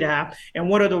data? And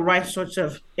what are the right sorts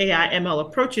of AI ML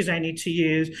approaches I need to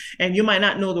use? And you might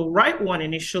not know the right one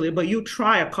initially, but you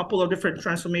try a couple of different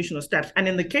transformational steps. And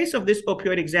in the case of this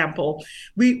opioid example,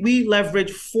 we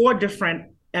leveraged 4 different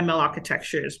ML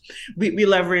architectures. We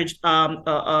leveraged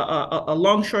a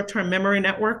long short-term memory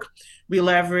network. We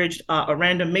leveraged a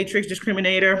random matrix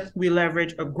discriminator. We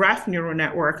leveraged a graph neural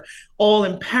network, all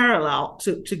in parallel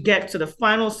to get to the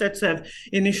final sets of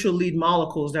initial lead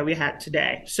molecules that we had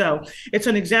today. So it's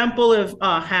an example of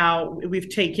how we've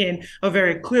taken a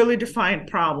very clearly defined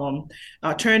problem,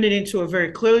 turned it into a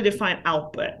very clearly defined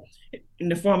output in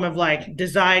the form of like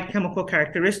desired chemical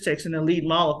characteristics in the lead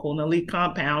molecule, in the lead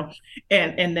compound,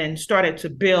 and then started to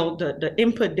build the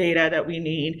input data that we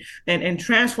need and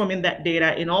transforming that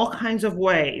data in all kinds of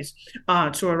ways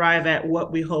to arrive at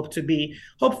what we hope to be,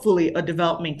 hopefully, a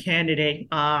development candidate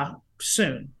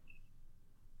soon.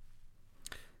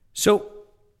 So,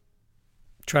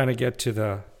 trying to get to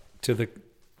the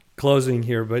closing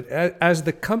here, but as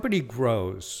the company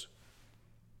grows,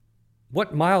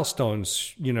 what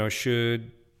milestones,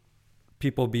 should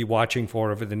people be watching for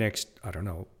over the next,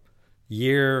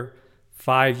 year,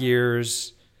 5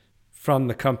 years from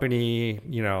the company?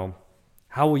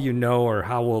 How will you know, or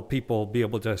how will people be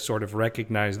able to sort of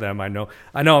recognize them? I know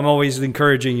I'm always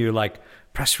encouraging you, like,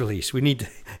 press release. We need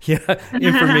to,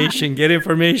 information, get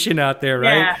information out there,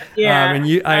 right? Yeah. And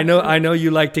I know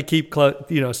you like to keep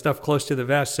stuff close to the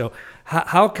vest. So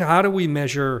how do we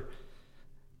measure?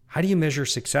 How do you measure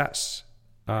success?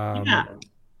 I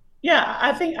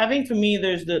think for me,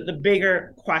 there's the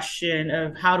bigger question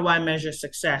of how do I measure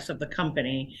success of the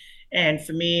company? And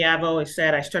for me, I've always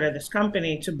said I started this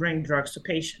company to bring drugs to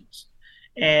patients.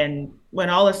 And when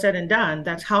all is said and done,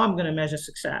 that's how I'm going to measure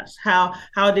success. How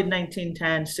did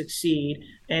 1910 succeed?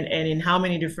 And in how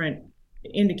many different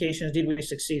indications did we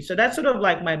succeed? So that's sort of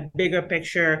like my bigger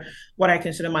picture, what I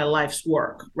consider my life's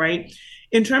work, right?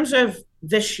 In terms of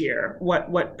this year,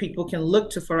 what people can look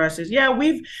to for us is,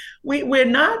 we're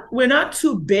not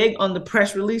too big on the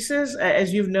press releases,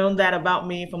 as you've known that about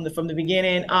me from the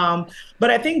beginning. But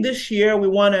I think this year we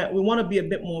want to be a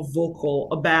bit more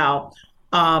vocal about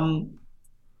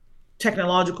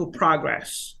technological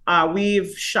progress.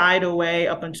 We've shied away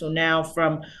up until now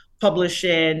from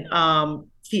publishing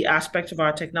key aspects of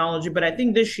our technology, but I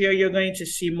think this year you're going to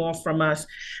see more from us,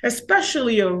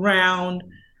 especially around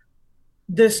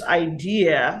this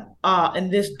idea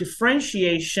and this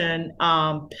differentiation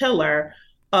pillar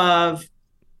of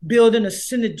building a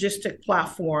synergistic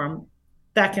platform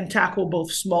that can tackle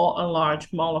both small and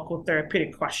large molecule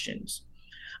therapeutic questions.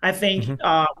 I think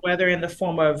whether in the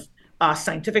form of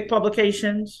scientific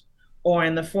publications or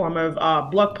in the form of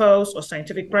blog posts or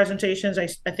scientific presentations, I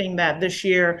think that this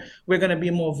year we're going to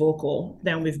be more vocal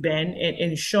than we've been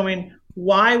in showing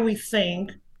why we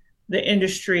think the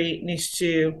industry needs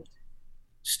to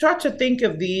start to think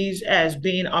of these as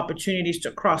being opportunities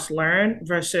to cross-learn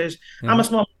versus I'm a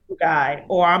small guy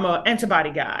or I'm an antibody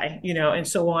guy, and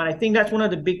so on. I think that's one of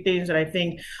the big things that I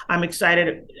think I'm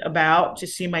excited about, to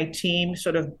see my team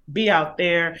sort of be out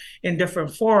there in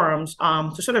different forums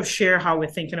to sort of share how we're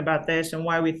thinking about this and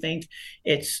why we think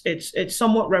it's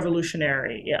somewhat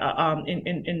revolutionary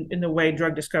in the way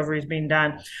drug discovery is being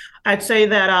done. I'd say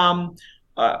that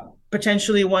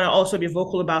potentially want to also be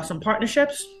vocal about some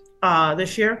partnerships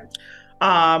this year.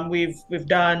 We've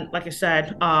done, like I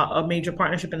said, a major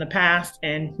partnership in the past,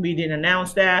 and we didn't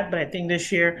announce that. But I think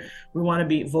this year we want to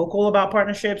be vocal about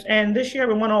partnerships, and this year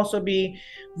we want to also be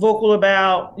vocal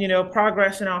about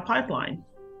progress in our pipeline,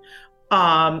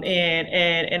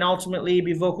 and ultimately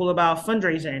be vocal about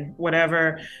fundraising,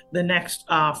 whatever the next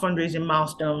fundraising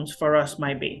milestones for us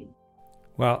might be.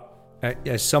 Well,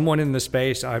 as someone in the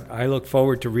space, I look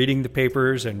forward to reading the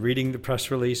papers and reading the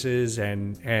press releases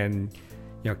and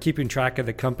keeping track of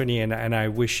the company. And I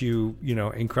wish you,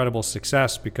 incredible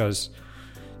success, because,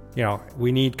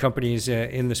 we need companies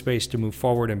in the space to move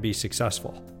forward and be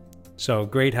successful. So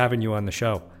great having you on the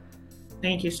show.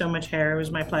 Thank you so much, Harry. It was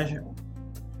my pleasure.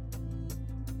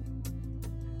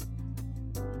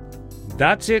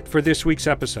 That's it for this week's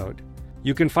episode.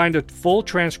 You can find a full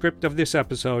transcript of this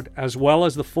episode, as well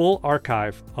as the full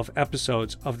archive of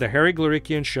episodes of The Harry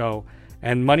Glorikian Show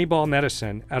and Moneyball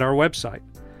Medicine at our website.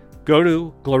 Go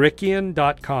to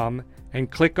glorikian.com and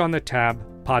click on the tab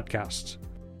Podcasts.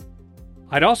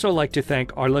 I'd also like to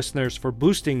thank our listeners for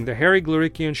boosting The Harry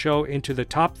Glorikian Show into the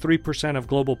top 3% of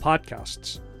global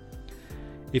podcasts.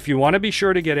 If you want to be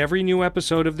sure to get every new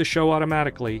episode of the show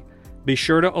automatically, be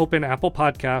sure to open Apple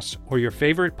Podcasts or your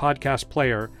favorite podcast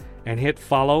player and hit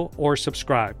follow or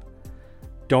subscribe.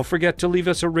 Don't forget to leave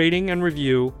us a rating and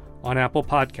review on Apple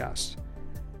Podcasts.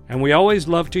 And we always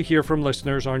love to hear from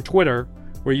listeners on Twitter,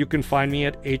 where you can find me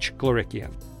at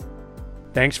hglorikian.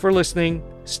 Thanks for listening,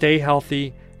 stay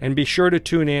healthy, and be sure to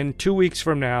tune in 2 weeks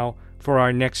from now for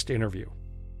our next interview.